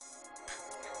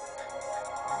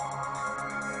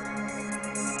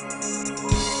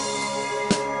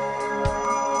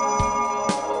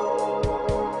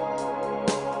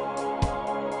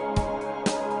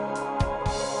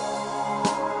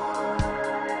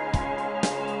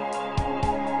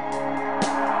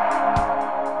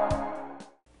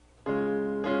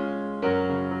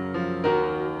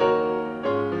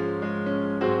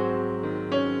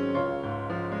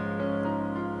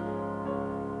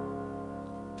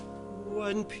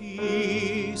When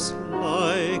peace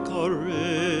like a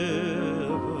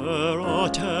river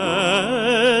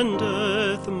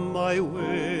attendeth my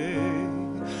way,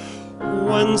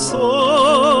 when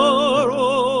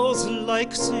sorrows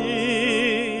like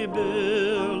sea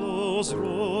billows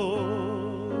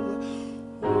roll,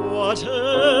 whatever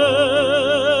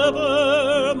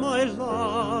my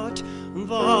lot,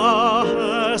 thou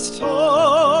hast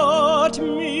taught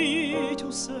me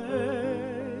to say,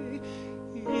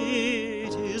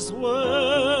 it is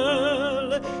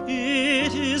well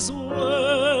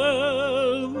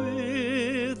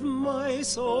with my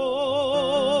soul.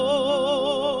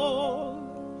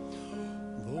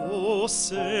 Though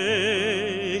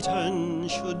Satan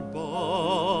should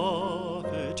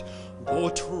buffet, though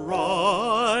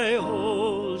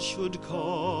trials should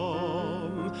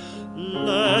come,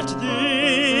 let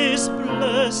this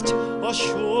blessed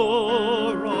assurance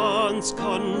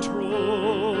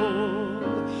control,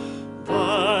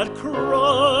 that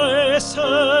Christ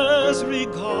has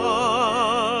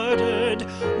regarded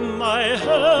my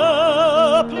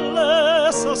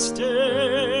helpless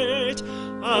estate,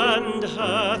 and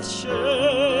hath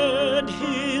shed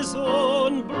his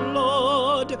own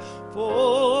blood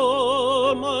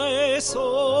for my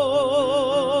soul.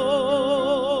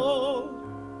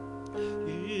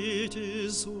 It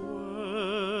is well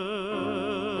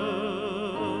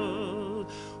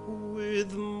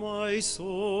with my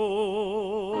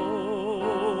soul.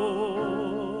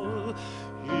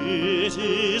 It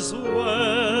is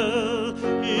well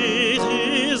with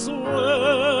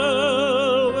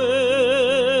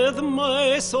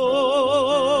my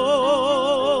soul.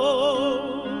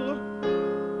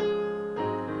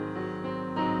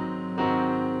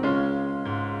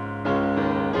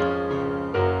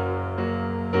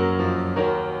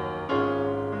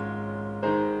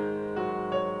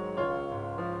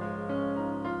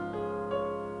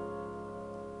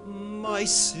 My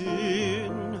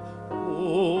sin,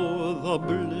 oh, the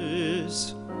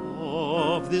bliss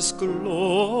of this glorious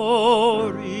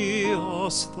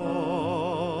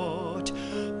thought.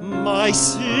 My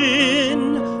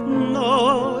sin,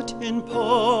 not in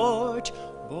part,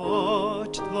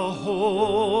 but the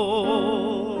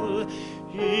whole,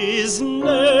 is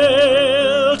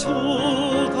nailed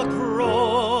to the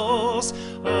cross,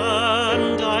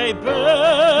 and I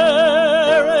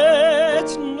bear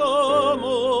it no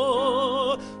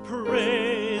more.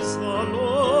 Praise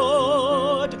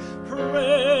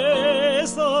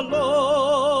the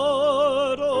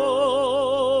Lord,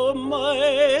 oh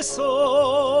my soul.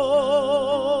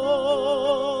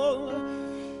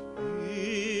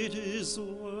 It is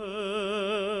well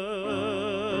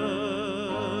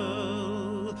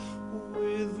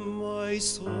with my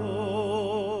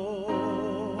soul.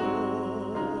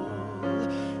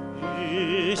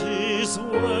 It is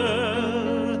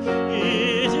well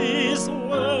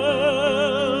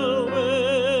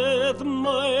with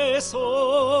my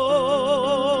soul.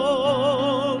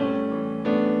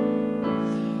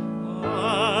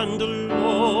 And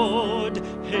Lord,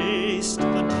 haste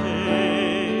the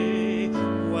day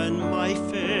when my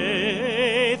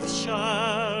faith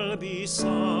shall be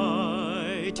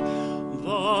sight,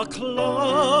 the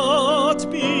clouds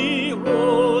be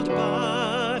rolled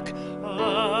back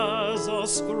as a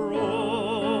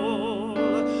scroll,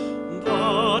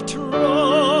 the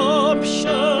trump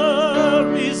shall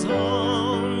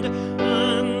resound,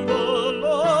 and the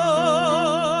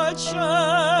Lord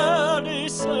shall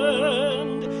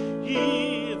descend.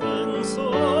 Even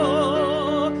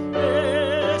so,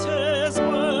 it is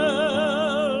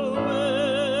well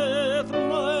with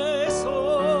my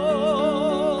soul.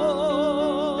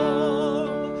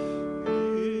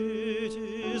 It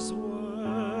is well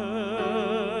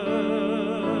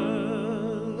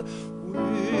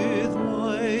with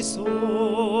my soul.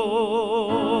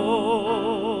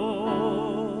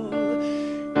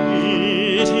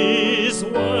 It is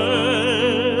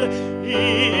well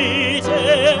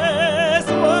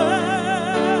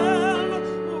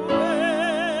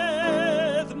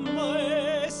with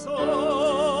my soul.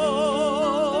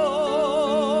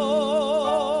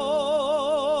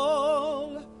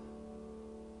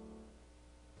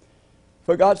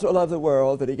 For God so loved the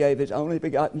world that he gave his only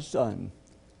begotten Son,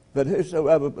 that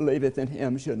whosoever believeth in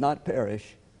him should not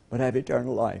perish, but have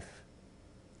eternal life.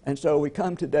 And so we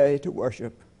come today to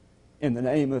worship in the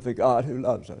name of the God who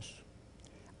loves us.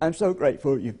 I'm so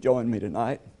grateful you've joined me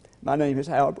tonight. My name is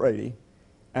Hal Brady,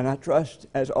 and I trust,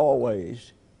 as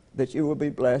always, that you will be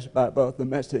blessed by both the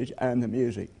message and the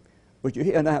music. Would you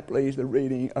hear now, please, the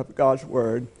reading of God's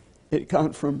Word? It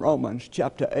comes from Romans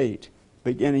chapter 8,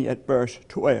 beginning at verse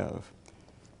 12.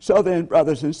 So then,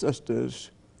 brothers and sisters,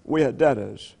 we are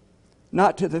debtors,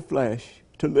 not to the flesh,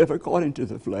 to live according to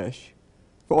the flesh.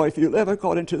 For if you live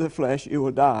according to the flesh, you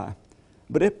will die.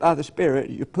 But if by the Spirit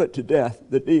you put to death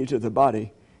the deeds of the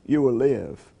body, you will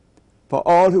live. For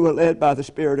all who are led by the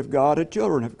Spirit of God are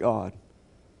children of God.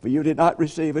 For you did not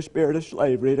receive a spirit of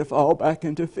slavery to fall back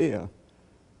into fear,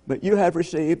 but you have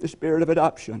received the spirit of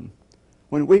adoption.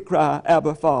 When we cry,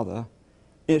 Abba, Father,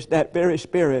 it's that very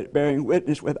Spirit bearing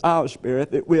witness with our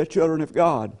spirit that we are children of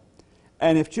God.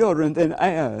 And if children, then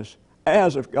heirs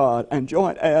of God, and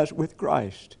joint heirs with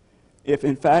Christ, if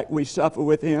in fact we suffer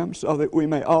with him, so that we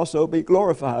may also be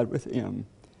glorified with him.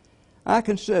 I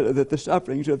consider that the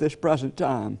sufferings of this present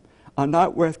time are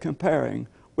not worth comparing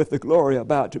with the glory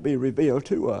about to be revealed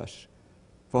to us.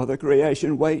 For the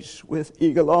creation waits with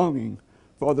eager longing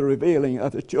for the revealing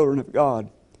of the children of God.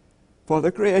 For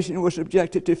the creation was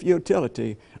subjected to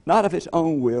futility, not of its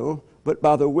own will, but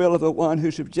by the will of the one who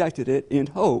subjected it, in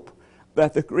hope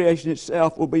that the creation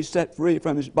itself will be set free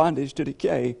from its bondage to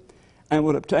decay and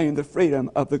will obtain the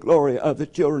freedom of the glory of the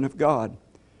children of God.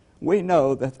 We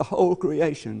know that the whole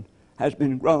creation has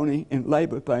been groaning in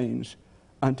labor pains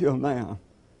until now.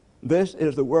 This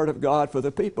is the word of God for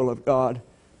the people of God.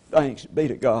 Thanks be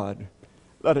to God.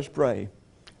 Let us pray.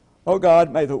 O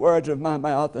God, may the words of my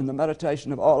mouth and the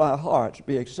meditation of all our hearts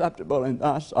be acceptable in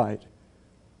thy sight.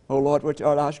 O Lord, which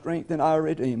art our strength and our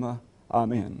Redeemer.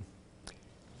 Amen.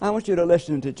 I want you to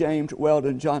listen to James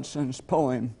Weldon Johnson's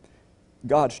poem,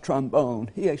 God's Trombone.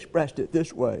 He expressed it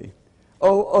this way: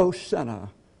 O sinner,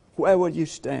 where will you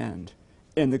stand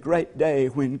in the great day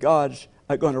when God's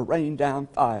are going to rain down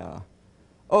fire?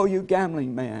 O you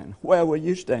gambling man, where will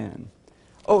you stand?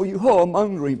 O you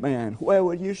whoremongering man, where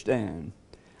will you stand?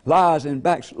 Liars and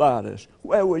backsliders,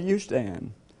 where will you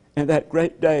stand in that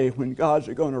great day when God's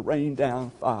are going to rain down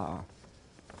fire?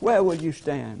 Where will you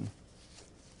stand?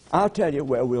 I'll tell you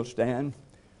where we'll stand.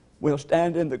 We'll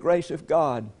stand in the grace of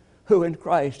God, who in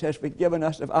Christ has forgiven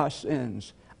us of our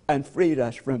sins and freed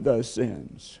us from those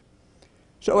sins.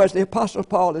 So as the Apostle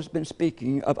Paul has been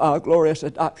speaking of our glorious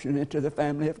adoption into the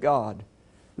family of God,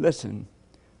 listen,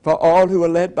 for all who are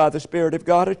led by the Spirit of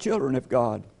God are children of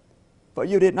God. For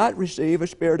you did not receive a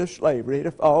spirit of slavery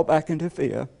to fall back into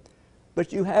fear,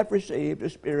 but you have received a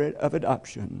spirit of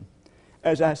adoption.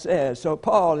 As I said, so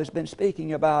Paul has been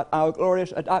speaking about our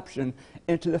glorious adoption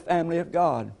into the family of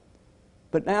God.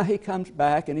 But now he comes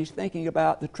back and he's thinking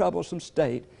about the troublesome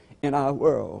state in our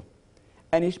world.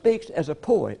 And he speaks as a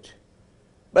poet.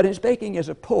 But in speaking as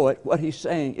a poet, what he's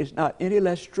saying is not any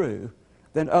less true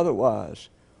than otherwise.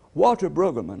 Walter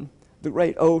Brueggemann, the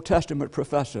great Old Testament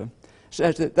professor,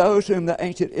 says that those whom the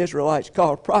ancient Israelites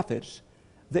called prophets,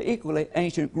 the equally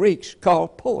ancient Greeks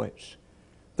called poets.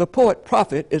 The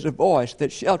poet-prophet is a voice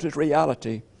that shelters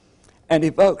reality and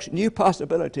evokes new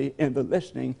possibility in the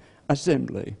listening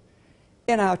assembly.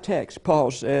 In our text,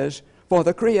 Paul says, for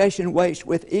the creation waits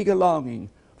with eager longing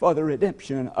for the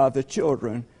redemption of the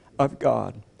children of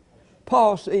God.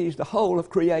 Paul sees the whole of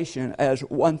creation as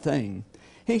one thing.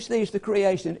 He sees the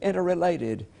creation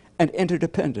interrelated and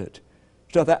interdependent.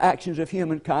 So the actions of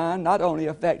humankind not only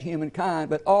affect humankind,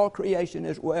 but all creation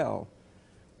as well.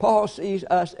 Paul sees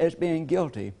us as being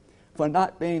guilty for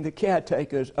not being the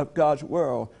caretakers of God's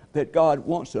world that God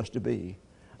wants us to be.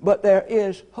 But there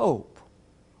is hope.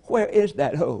 Where is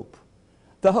that hope?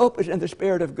 The hope is in the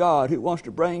Spirit of God who wants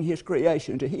to bring his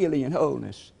creation to healing and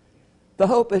wholeness. The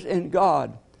hope is in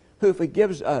God who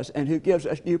forgives us and who gives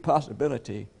us new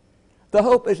possibility. The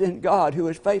hope is in God who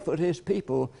is faithful to his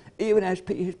people, even as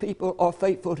his people are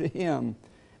faithful to him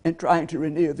in trying to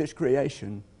renew this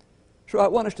creation. So I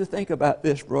want us to think about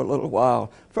this for a little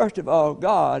while. First of all,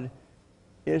 God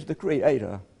is the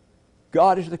creator.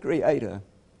 God is the creator.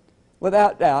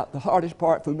 Without doubt, the hardest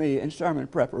part for me in sermon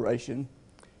preparation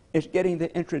is getting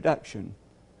the introduction.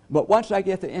 But once I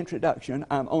get the introduction,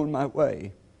 I'm on my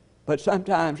way. But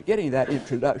sometimes getting that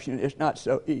introduction is not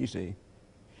so easy.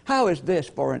 How is this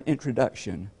for an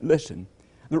introduction? Listen,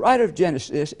 the writer of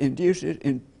Genesis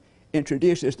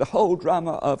introduces the whole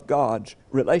drama of God's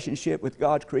relationship with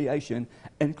God's creation,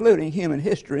 including human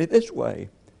history, this way.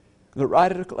 The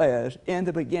writer declares, in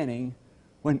the beginning,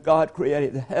 when God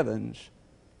created the heavens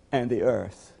and the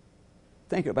earth.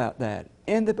 Think about that.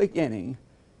 In the beginning,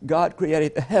 God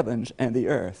created the heavens and the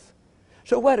earth.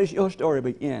 So where does your story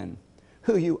begin?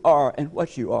 Who you are and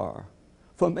what you are.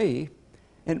 For me,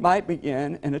 it might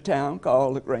begin in a town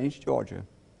called LaGrange, Georgia,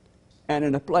 and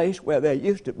in a place where there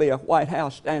used to be a White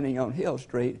House standing on Hill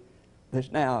Street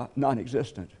that's now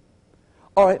non-existent.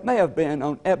 Or it may have been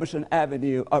on Emerson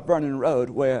Avenue or Vernon Road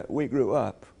where we grew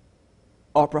up.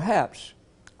 Or perhaps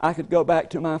I could go back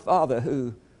to my father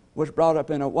who was brought up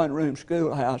in a one-room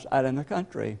schoolhouse out in the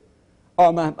country.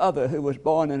 or my mother who was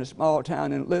born in a small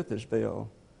town in Luthersville.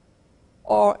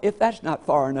 Or if that's not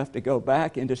far enough to go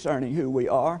back in discerning who we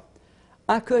are,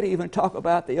 I could even talk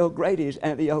about the O'Grady's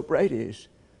and the O'Brady's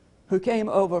who came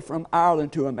over from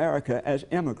Ireland to America as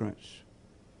immigrants.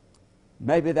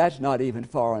 Maybe that's not even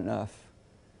far enough.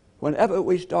 Whenever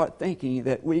we start thinking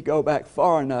that we go back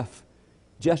far enough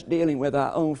just dealing with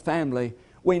our own family,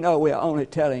 we know we're only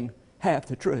telling half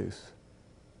the truth.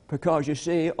 Because you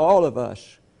see, all of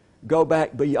us go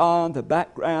back beyond the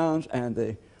backgrounds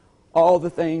and all the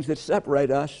things that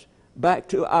separate us back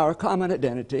to our common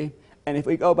identity. And if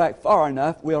we go back far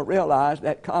enough, we'll realize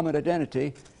that common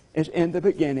identity is in the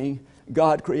beginning.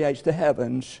 God creates the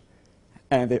heavens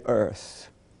and the earth.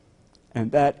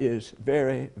 And that is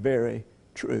very, very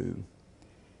true.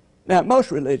 Now,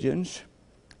 most religions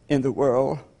in the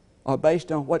world are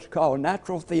based on what's called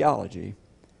natural theology.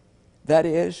 That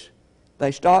is,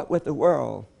 they start with the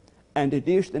world and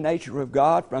deduce the nature of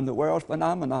God from the world's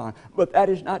phenomenon. But that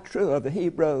is not true of the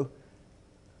Hebrew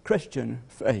Christian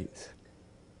faith.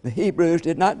 The Hebrews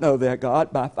did not know their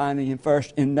God by finding Him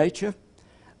first in nature.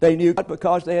 They knew God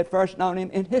because they had first known Him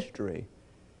in history.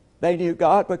 They knew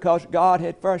God because God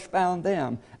had first found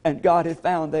them, and God had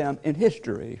found them in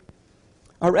history.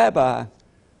 A rabbi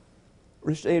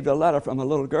received a letter from a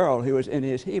little girl who was in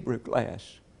his Hebrew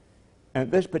class.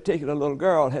 And this particular little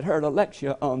girl had heard a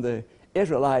lecture on the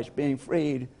Israelites being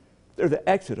freed through the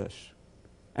Exodus.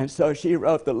 And so she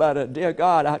wrote the letter, "Dear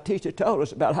God, our teacher told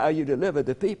us about how you delivered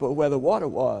the people where the water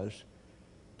was.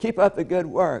 Keep up the good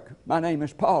work. My name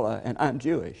is Paula, and I'm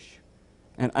Jewish."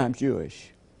 And I'm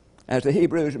Jewish. As the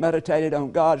Hebrews meditated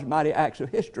on God's mighty acts of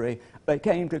history, they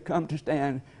came to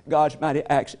understand God's mighty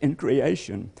acts in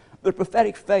creation. The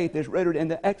prophetic faith is rooted in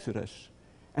the Exodus.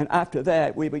 And after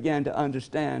that, we began to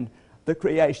understand the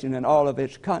creation and all of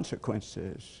its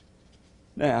consequences.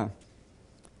 Now,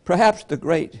 perhaps the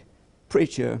great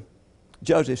preacher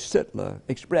Joseph Sittler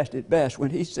expressed it best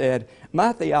when he said,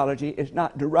 "My theology is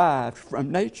not derived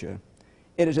from nature.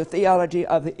 It is a theology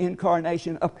of the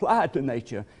incarnation applied to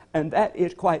nature," and that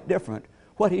is quite different.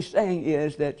 What he's saying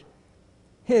is that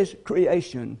his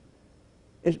creation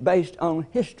is based on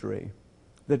history.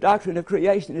 The doctrine of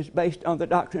creation is based on the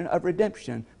doctrine of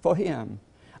redemption for him.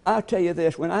 I'll tell you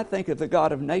this, when I think of the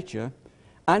God of nature,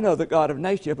 I know the God of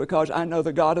nature because I know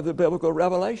the God of the biblical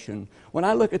revelation. When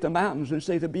I look at the mountains and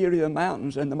see the beauty of the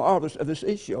mountains and the marvels of the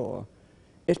seashore,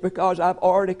 it's because I've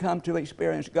already come to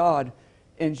experience God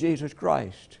in Jesus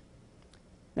Christ.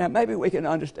 Now, maybe we can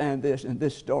understand this in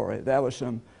this story. There were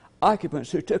some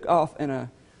occupants who took off in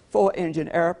a 4-engine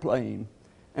airplane,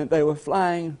 and they were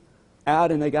flying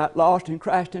out, and they got lost and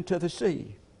crashed into the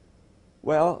sea.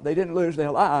 Well, they didn't lose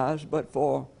their lives, but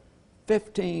for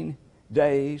 15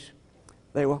 days,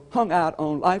 they were hung out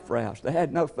on life rafts. They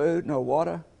had no food, no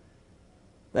water.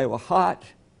 They were hot.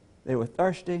 They were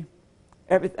thirsty.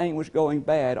 Everything was going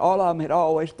bad. All of them had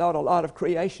always thought a lot of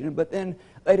creation, but then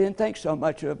they didn't think so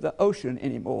much of the ocean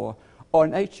anymore or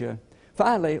nature.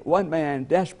 Finally, one man,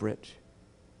 desperate,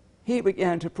 he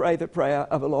began to pray the prayer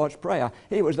of the Lord's Prayer.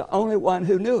 He was the only one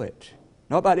who knew it.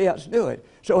 Nobody else knew it.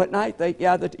 So at night they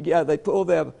gathered together. They pulled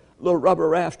their little rubber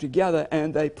rafts together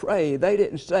and they prayed. They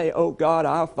didn't say, "Oh God,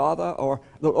 our Father," or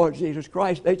 "the Lord Jesus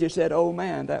Christ." They just said, "Oh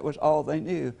man." That was all they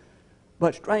knew.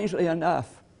 But strangely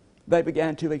enough, they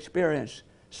began to experience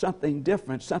something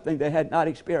different, something they had not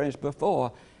experienced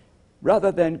before.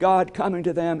 Rather than God coming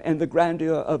to them in the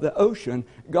grandeur of the ocean,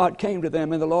 God came to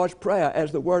them in the Lord's Prayer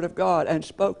as the Word of God and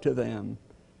spoke to them.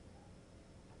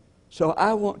 So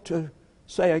I want to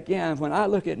say again, when I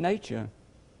look at nature,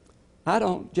 I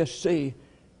don't just see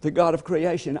the God of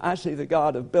creation. I see the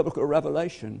God of biblical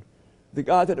revelation, the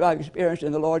God that I've experienced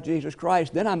in the Lord Jesus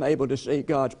Christ. Then I'm able to see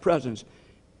God's presence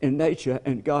in nature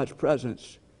and God's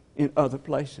presence in other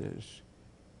places.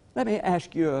 Let me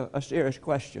ask you a serious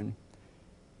question.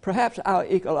 Perhaps our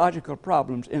ecological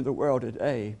problems in the world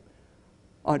today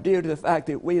are due to the fact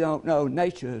that we don't know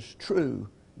nature's true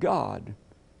God.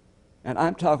 And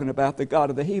I'm talking about the God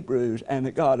of the Hebrews and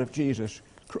the God of Jesus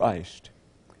Christ.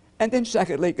 And then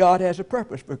secondly, God has a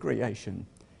purpose for creation.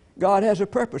 God has a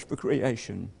purpose for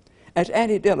creation. As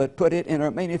Annie Dillard put it in her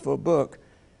meaningful book,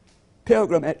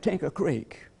 Pilgrim at Tinker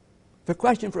Creek, the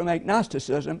question from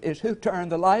agnosticism is, who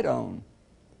turned the light on?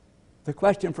 The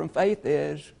question from faith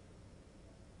is,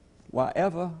 why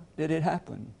ever did it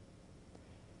happen?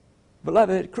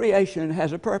 Beloved, creation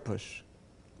has a purpose.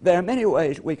 There are many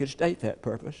ways we could state that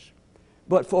purpose.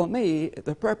 But for me,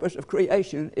 the purpose of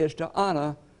creation is to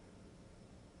honor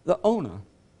the owner.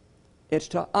 It's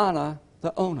to honor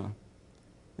the owner.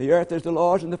 The earth is the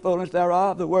Lord's and the fullness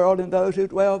thereof, the world and those who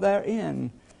dwell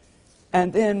therein.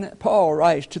 And then Paul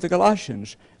writes to the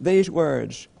Galatians these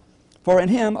words, "For in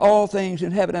him all things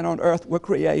in heaven and on earth were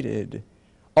created.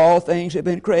 All things have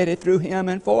been created through him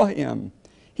and for him.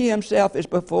 He himself is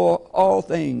before all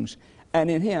things, and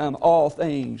in him all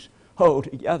things hold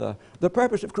together." The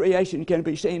purpose of creation can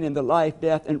be seen in the life,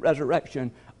 death, and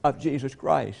resurrection of Jesus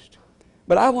Christ.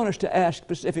 But I want us to ask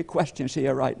specific questions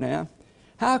here right now.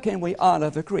 How can we honor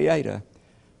the Creator?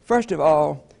 First of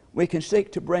all, we can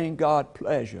seek to bring God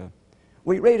pleasure.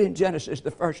 We read in Genesis,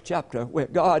 the first chapter, where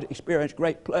God experienced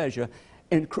great pleasure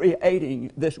in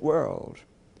creating this world.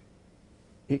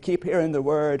 You keep hearing the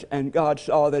words, "and God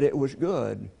saw that it was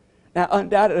good." Now,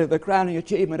 undoubtedly, the crowning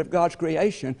achievement of God's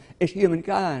creation is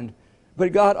humankind.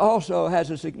 But God also has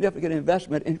a significant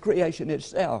investment in creation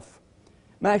itself.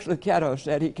 Max Lucado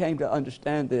said he came to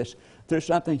understand this through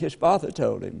something his father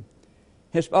told him.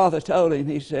 His father told him,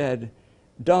 he said,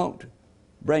 "Don't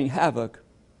bring havoc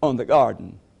on the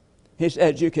garden." He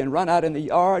said, "You can run out in the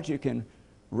yards, you can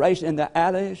race in the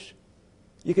alleys,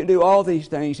 you can do all these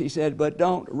things," he said, "but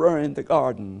don't ruin the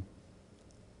garden."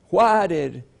 Why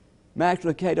did Max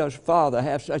Lucado's father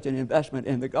have such an investment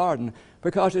in the garden?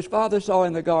 Because his father saw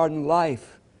in the garden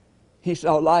life. He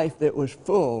saw life that was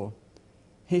full.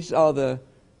 He saw the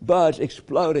buds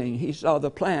exploding. He saw the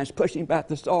plants pushing back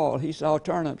the soil. He saw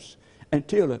turnips and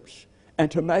tulips and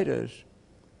tomatoes.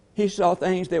 He saw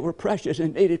things that were precious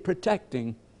and needed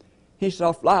protecting. He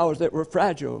saw flowers that were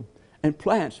fragile and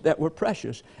plants that were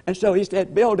precious. And so he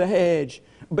said, "Build a hedge,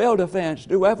 build a fence,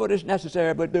 do whatever is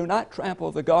necessary, but do not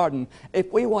trample the garden."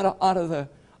 If we want to honor the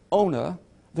owner,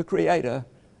 the Creator,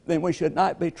 then we should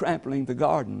not be trampling the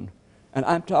garden. And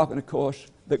I'm talking, of course,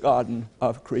 the garden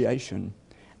of creation.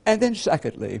 And then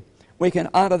secondly, we can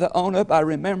honor the owner by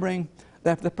remembering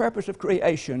that the purpose of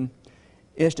creation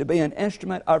is to be an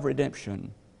instrument of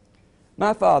redemption.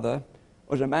 My father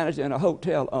was a manager and a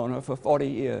hotel owner for 40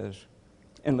 years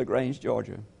in LaGrange,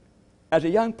 Georgia. As a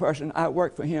young person, I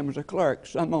worked for him as a clerk,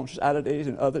 some on Saturdays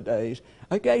and other days.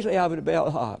 Occasionally, I would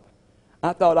bellhop.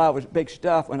 I thought I was big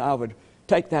stuff when I would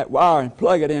take that wire and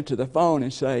plug it into the phone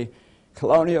and say,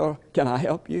 "Colonial, can I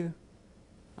help you?"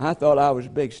 I thought I was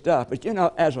big stuff. But you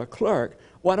know, as a clerk,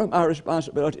 one of my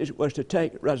responsibilities was to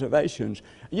take reservations.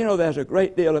 You know, there's a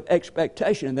great deal of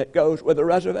expectation that goes with a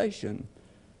reservation.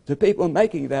 The people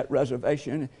making that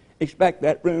reservation expect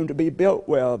that room to be built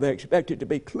well. They expect it to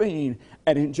be clean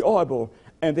and enjoyable,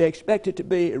 and they expect it to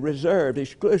be reserved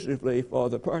exclusively for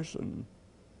the person.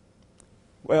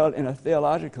 Well, in a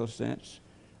theological sense,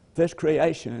 this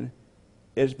creation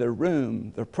is the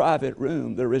room, the private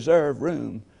room, the reserved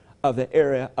room of the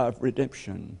area of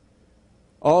redemption.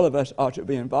 All of us ought to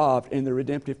be involved in the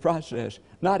redemptive process,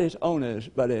 not as owners,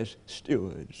 but as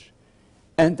stewards.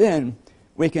 And then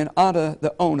we can honor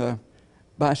the owner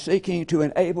by seeking to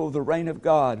enable the reign of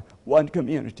God, one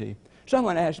community.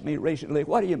 Someone asked me recently,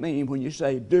 "What do you mean when you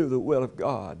say do the will of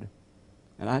God?"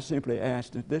 And I simply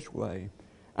asked it this way.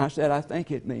 I said, "I think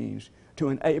it means to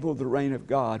enable the reign of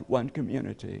God, one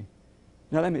community."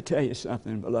 Now let me tell you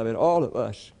something, beloved. All of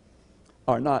us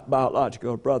are not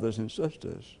biological brothers and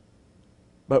sisters,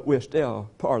 but we're still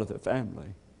part of the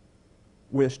family.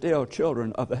 We're still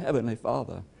children of the Heavenly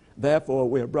Father. Therefore,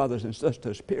 we're brothers and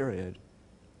sisters, period.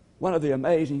 One of the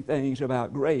amazing things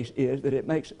about grace is that it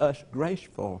makes us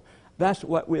graceful. That's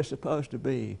what we're supposed to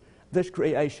be. This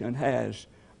creation has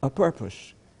a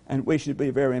purpose, and we should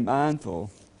be very mindful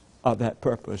of that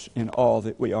purpose in all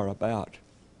that we are about.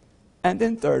 And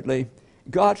then thirdly,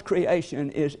 God's creation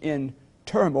is in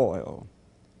turmoil.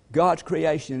 God's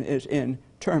creation is in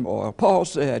turmoil. Paul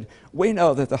said, "We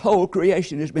know that the whole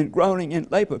creation has been groaning in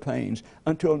labor pains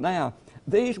until now."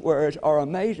 These words are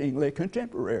amazingly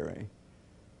contemporary.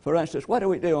 For instance, what do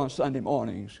we do on Sunday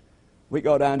mornings? We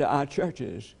go down to our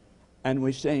churches and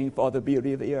we sing "For the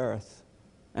Beauty of the Earth."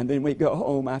 And then we go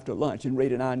home after lunch and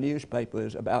read in our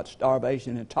newspapers about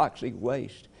starvation and toxic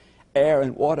waste, air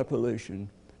and water pollution,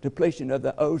 depletion of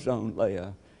the ozone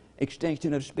layer,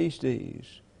 extinction of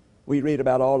species. We read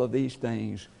about all of these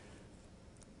things.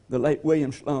 The late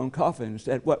William Sloane Coffin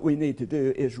said what we need to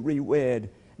do is re-wed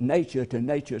nature to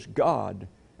nature's God.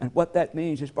 And what that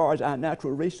means as far as our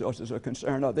natural resources are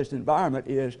concerned, or this environment,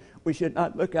 is we should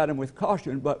not look at them with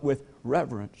caution, but with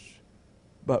reverence.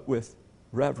 But with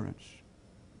reverence.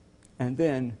 And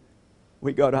then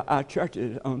we go to our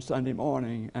churches on Sunday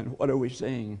morning, and what do we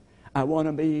sing? "I want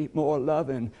to be more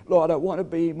loving. Lord, I want to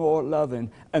be more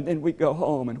loving." And then we go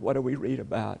home, and what do we read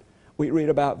about? We read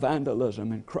about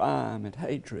vandalism and crime and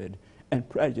hatred and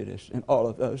prejudice and all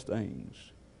of those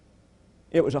things.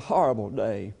 It was a horrible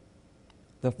day.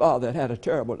 The father had a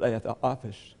terrible day at the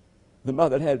office. The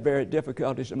mother had very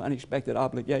difficulties and unexpected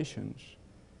obligations.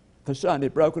 The son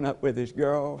had broken up with his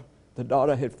girl. The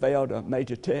daughter had failed a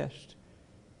major test.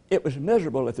 It was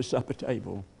miserable at the supper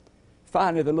table.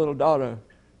 Finally, the little daughter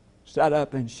sat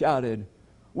up and shouted,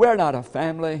 "We're not a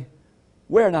family.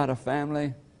 We're not a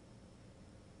family."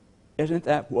 Isn't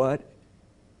that what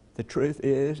the truth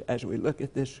is as we look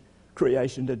at this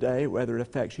creation today, whether it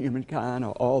affects humankind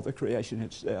or all the creation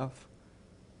itself?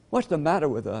 What's the matter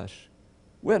with us?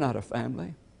 We're not a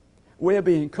family. We're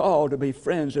being called to be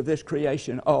friends of this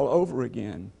creation all over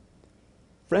again.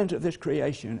 Friends of this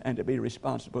creation and to be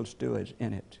responsible stewards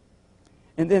in it.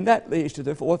 And then that leads to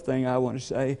the fourth thing I want to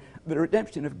say. The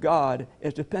redemption of God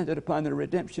is dependent upon the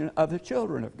redemption of the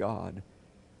children of God.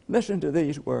 Listen to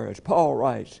these words. Paul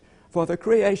writes, "For the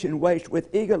creation waits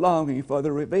with eager longing for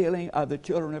the revealing of the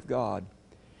children of God."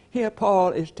 Here Paul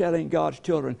is telling God's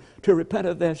children to repent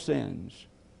of their sins.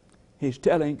 He's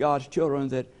telling God's children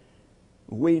that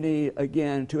we need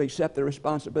again to accept the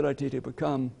responsibility to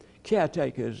become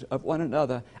caretakers of one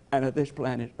another and of this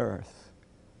planet Earth.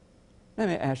 Let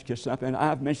me ask you something.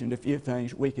 I've mentioned a few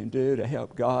things we can do to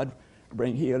help God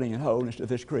bring healing and wholeness to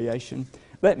this creation.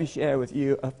 Let me share with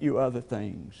you a few other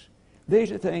things.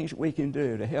 These are things we can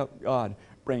do to help God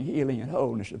bring healing and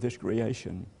wholeness to this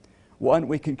creation. One,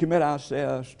 we can commit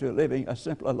ourselves to living a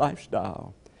simpler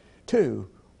lifestyle. Two,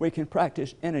 we can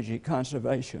practice energy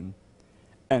conservation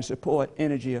and support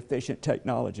energy-efficient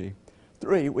technology.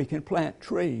 Three, we can plant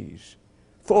trees.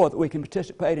 Fourth, we can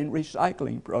participate in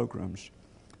recycling programs.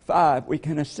 Five, we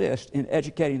can assist in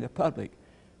educating the public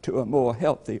to a more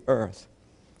healthy earth.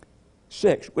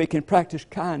 Six, we can practice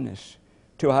kindness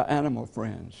to our animal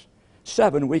friends.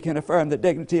 Seven, we can affirm the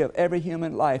dignity of every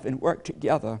human life and work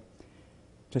together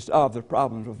to solve the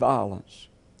problems of violence.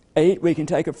 Eight, we can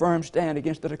take a firm stand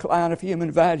against the decline of human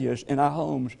values in our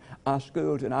homes, our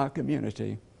schools, and our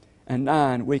community. And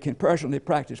nine, we can personally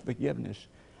practice forgiveness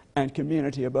and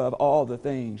community above all the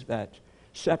things that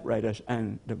separate us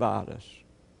and divide us.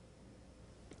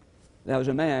 There was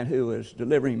a man who was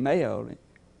delivering mail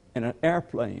in an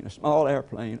airplane, a small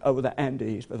airplane, over the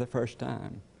Andes for the first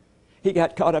time. He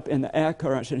got caught up in the air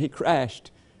currents and he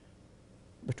crashed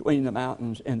between the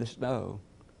mountains in the snow.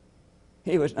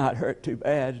 He was not hurt too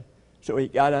bad, so he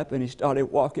got up and he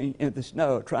started walking in the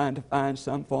snow, trying to find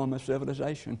some form of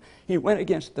civilization. He went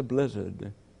against the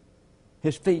blizzard.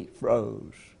 His feet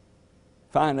froze.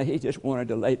 Finally, he just wanted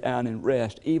to lay down and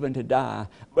rest, even to die.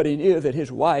 But he knew that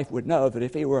his wife would know that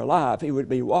if he were alive, he would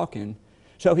be walking.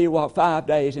 So he walked 5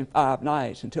 days and 5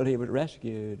 nights until he was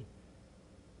rescued.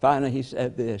 Finally, he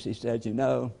said this. He said, "You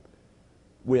know,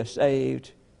 we're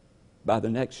saved by the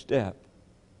next step,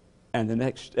 and the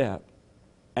next step,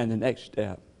 and the next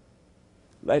step."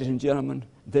 Ladies and gentlemen,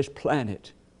 this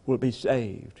planet will be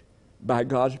saved by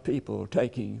God's people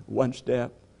taking one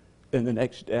step, then the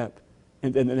next step,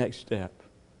 and then the next step.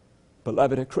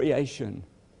 Beloved, a creation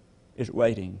is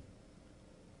waiting.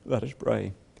 Let us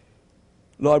pray.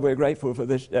 Lord, we're grateful for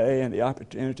this day and the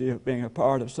opportunity of being a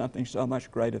part of something so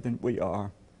much greater than we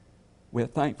are. We're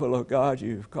thankful, oh God,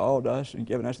 you've called us and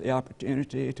given us the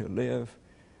opportunity to live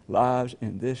lives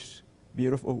in this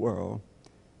beautiful world.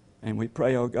 And we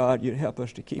pray, oh God, you'd help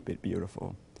us to keep it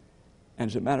beautiful. And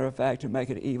as a matter of fact, to make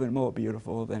it even more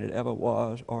beautiful than it ever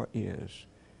was or is.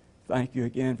 Thank you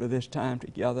again for this time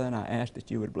together, and I ask that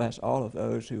you would bless all of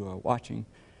those who are watching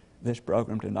this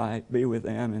program tonight. Be with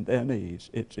them and their needs.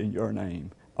 It's in your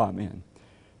name. Amen.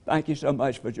 Thank you so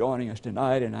much for joining us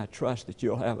tonight, and I trust that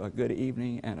you'll have a good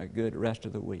evening and a good rest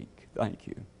of the week. Thank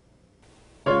you.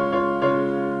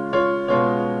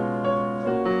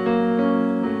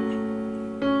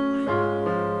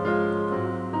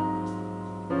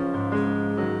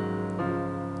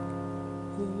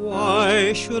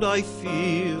 Why should I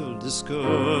feel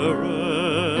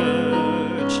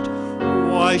discouraged?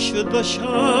 Why should the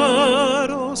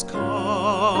shadows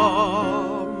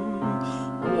come?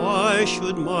 Why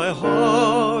should my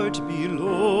heart be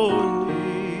lonely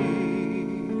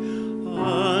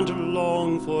and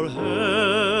long for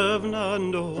heaven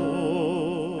and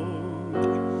home?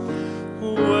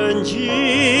 When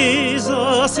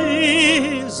Jesus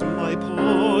is my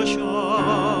portion,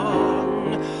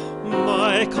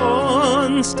 my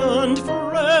constant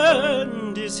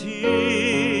friend is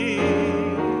He.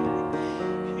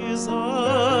 His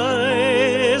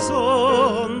eyes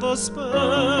on the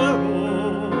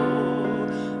sparrow,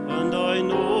 and I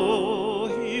know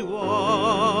He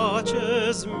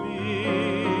watches me.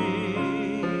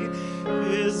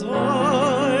 His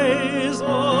eyes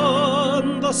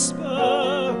on the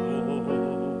sparrow,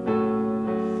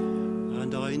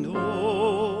 and I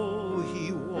know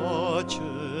He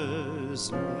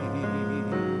watches me.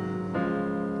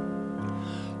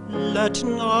 Let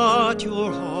not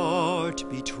your heart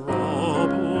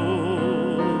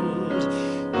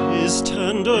his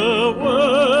tender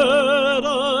word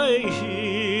I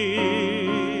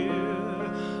hear,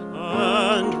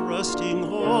 and resting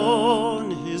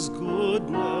on his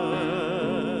goodness,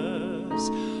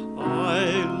 I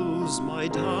lose my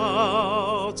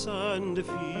doubts and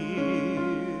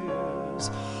fears.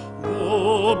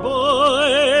 Go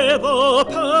by the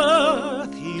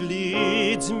path he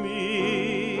leads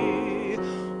me,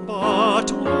 but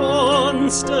one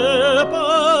step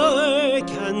I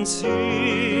can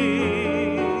see.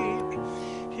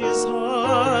 His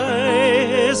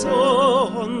eyes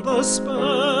on the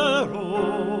sparrow,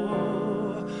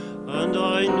 and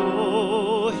I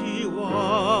know he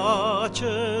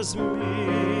watches me.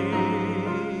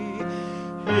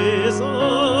 His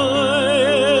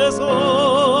eyes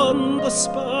on the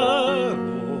sparrow,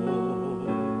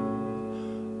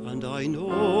 and I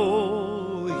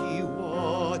know he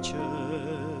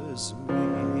watches me.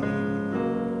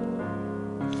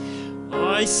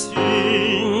 I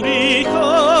sing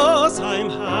because I'm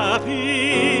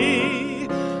happy.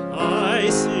 I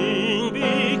sing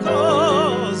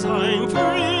because I'm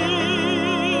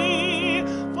free.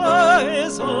 For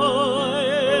his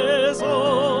eyes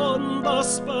on the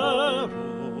sparrow,